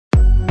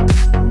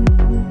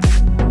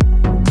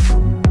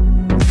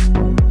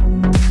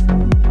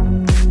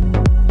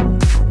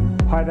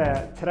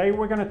Today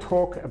we're going to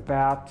talk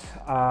about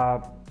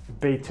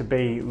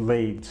B2B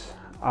leads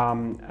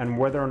and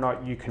whether or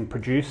not you can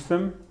produce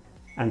them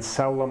and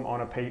sell them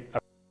on a paper.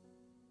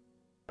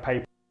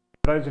 For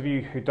those of you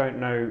who don't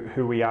know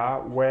who we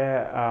are,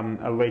 we're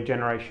a lead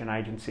generation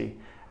agency,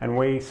 and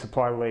we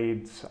supply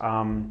leads.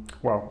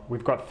 Well,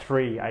 we've got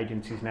 3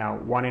 agencies now,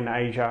 one in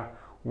Asia,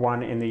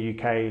 one in the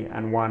UK,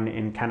 and one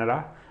in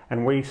Canada,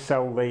 and we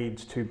sell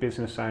leads to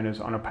business owners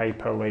on a pay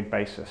per lead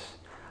basis,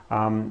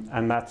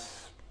 and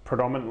that's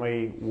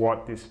predominantly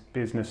what this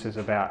business is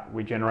about.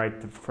 We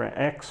generate the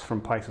FAQS from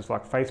places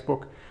like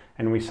Facebook,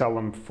 and we sell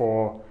them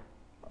for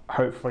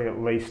hopefully at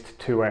least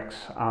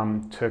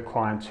 2x to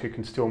clients who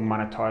can still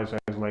monetize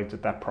those leads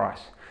at that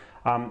price.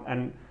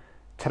 And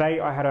today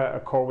I had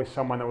a call with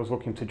someone that was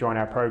looking to join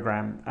our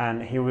program,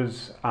 and he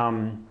was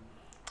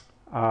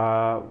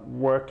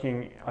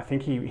working, I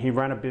think he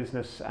ran a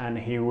business, and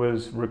he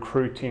was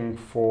recruiting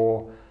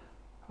for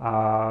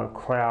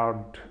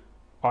cloud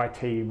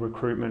IT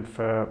recruitment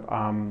for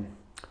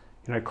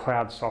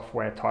cloud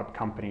software type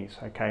companies,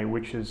 okay,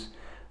 which is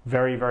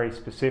very, very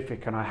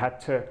specific, and I had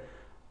to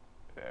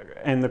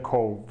end the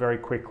call very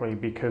quickly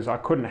because I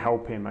couldn't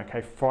help him.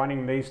 Okay,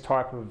 finding these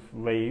type of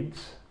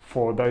leads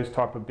for those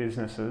type of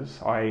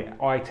businesses,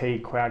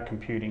 IT cloud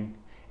computing,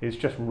 is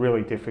just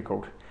really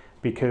difficult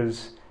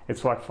because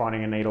it's like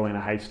finding a needle in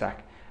a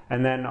haystack.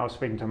 And then I was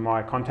speaking to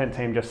my content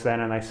team just then,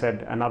 and they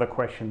said another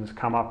question has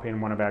come up in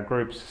one of our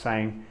groups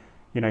saying,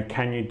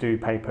 can you do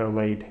pay per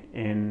lead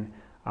in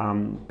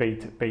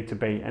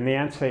B2B? And the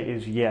answer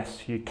is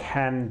yes, you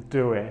can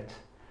do it,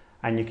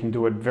 and you can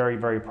do it very,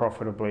 very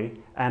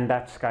profitably and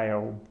at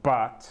scale,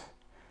 but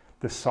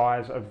the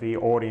size of the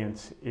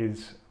audience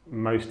is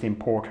most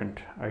important,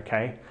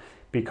 okay?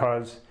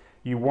 Because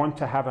you want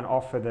to have an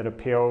offer that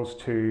appeals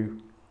to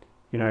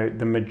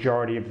the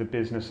majority of the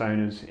business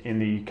owners in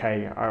the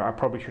UK. I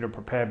probably should have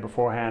prepared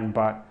beforehand,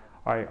 but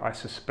I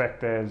suspect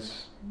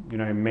there's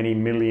many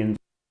millions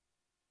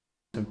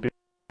of business,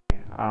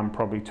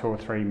 probably 2 or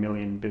 3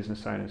 million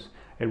business owners.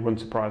 It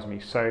wouldn't surprise me.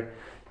 So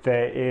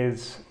there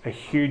is a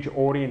huge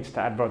audience to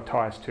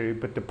advertise to,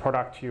 but the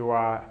product you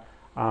are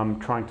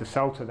trying to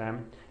sell to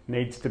them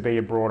needs to be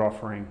a broad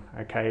offering,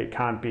 okay? It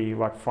can't be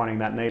like finding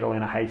that needle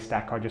in a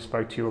haystack I just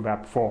spoke to you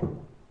about before.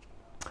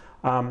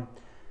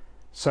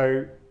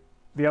 So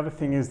the other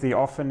thing is the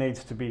offer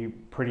needs to be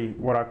pretty,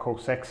 what I call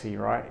sexy,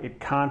 right? It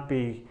can't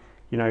be,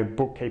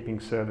 bookkeeping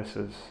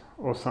services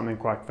or something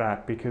like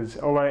that, because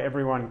although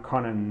everyone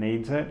kind of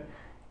needs it,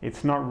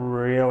 it's not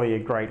really a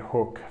great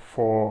hook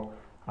for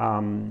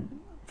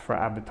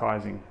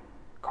advertising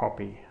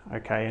copy,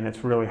 okay? And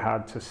it's really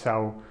hard to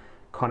sell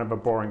kind of a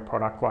boring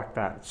product like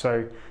that.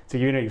 So to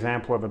give you an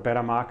example of a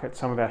better market,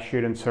 some of our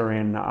students are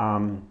in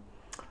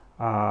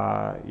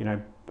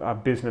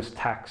business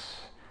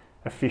tax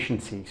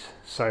efficiencies.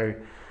 So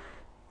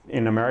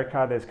in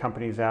America, there's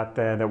companies out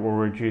there that will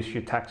reduce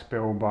your tax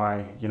bill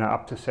by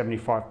up to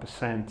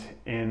 75%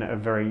 in a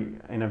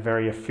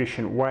very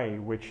efficient way,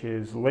 which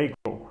is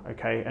legal,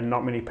 okay? And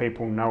not many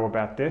people know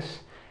about this.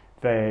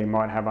 They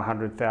might have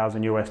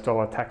 $100,000 US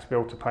tax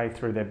bill to pay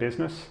through their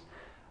business,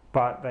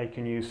 but they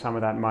can use some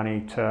of that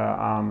money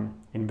to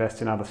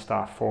invest in other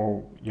stuff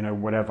or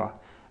whatever.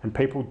 And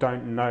people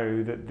don't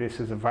know that this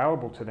is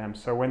available to them.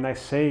 So when they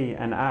see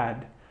an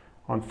ad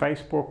on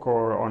Facebook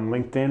or on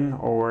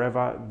LinkedIn or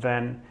wherever,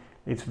 then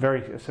it's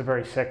a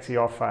very sexy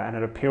offer, and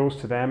it appeals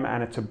to them,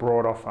 and it's a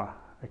broad offer.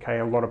 Okay,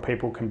 a lot of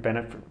people can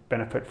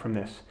benefit from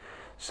this.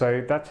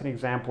 So that's an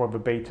example of a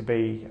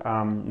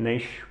B2B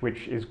niche,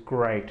 which is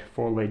great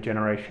for lead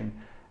generation.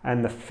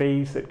 And the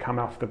fees that come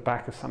off the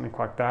back of something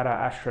like that are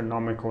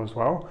astronomical as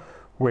well,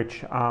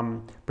 which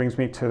brings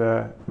me to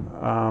the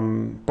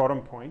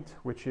bottom point,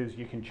 which is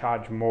you can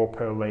charge more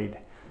per lead.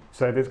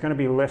 So there's going to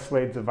be less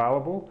leads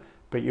available,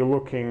 but you're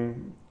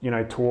looking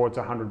towards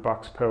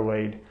 $100 per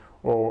lead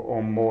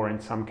or more in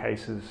some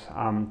cases,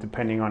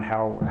 depending on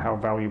how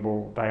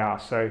valuable they are.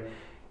 So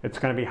it's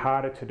going to be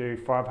harder to do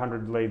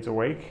 500 leads a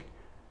week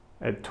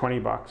at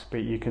 $20,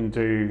 but you can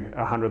do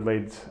 100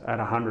 leads at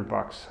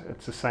 $100.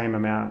 It's the same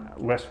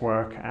amount, less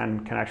work,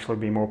 and can actually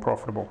be more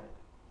profitable.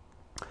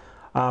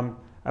 And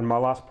my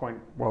last point,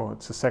 well,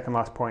 it's the second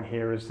last point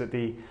here, is that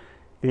the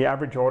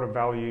average order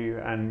value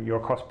and your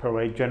cost per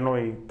lead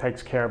generally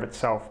takes care of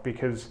itself,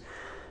 because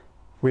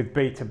with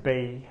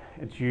B2B,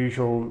 it's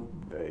usual,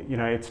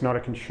 it's not a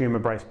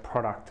consumer-based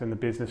product, and the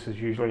businesses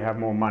usually have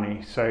more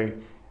money. So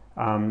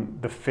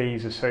the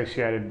fees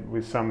associated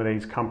with some of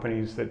these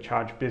companies that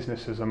charge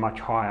businesses are much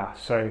higher.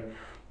 So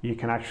you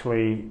can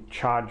actually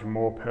charge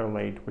more per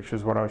lead, which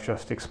is what I was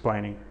just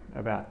explaining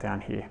about down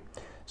here.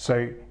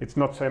 So it's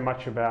not so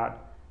much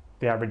about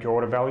the average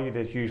order value.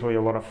 There's usually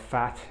a lot of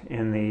fat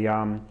in the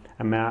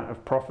amount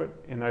of profit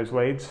in those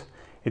leads.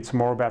 It's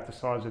more about the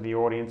size of the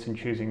audience and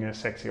choosing a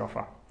sexy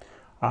offer.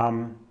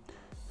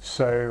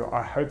 So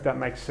I hope that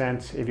makes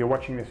sense. If you're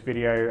watching this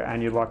video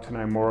and you'd like to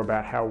know more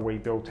about how we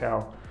built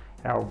our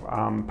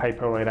pay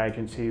per lead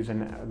agencies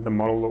and the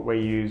model that we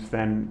use,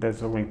 then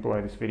there's a link below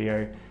this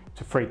video.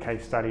 It's a free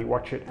case study.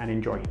 Watch it and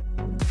enjoy.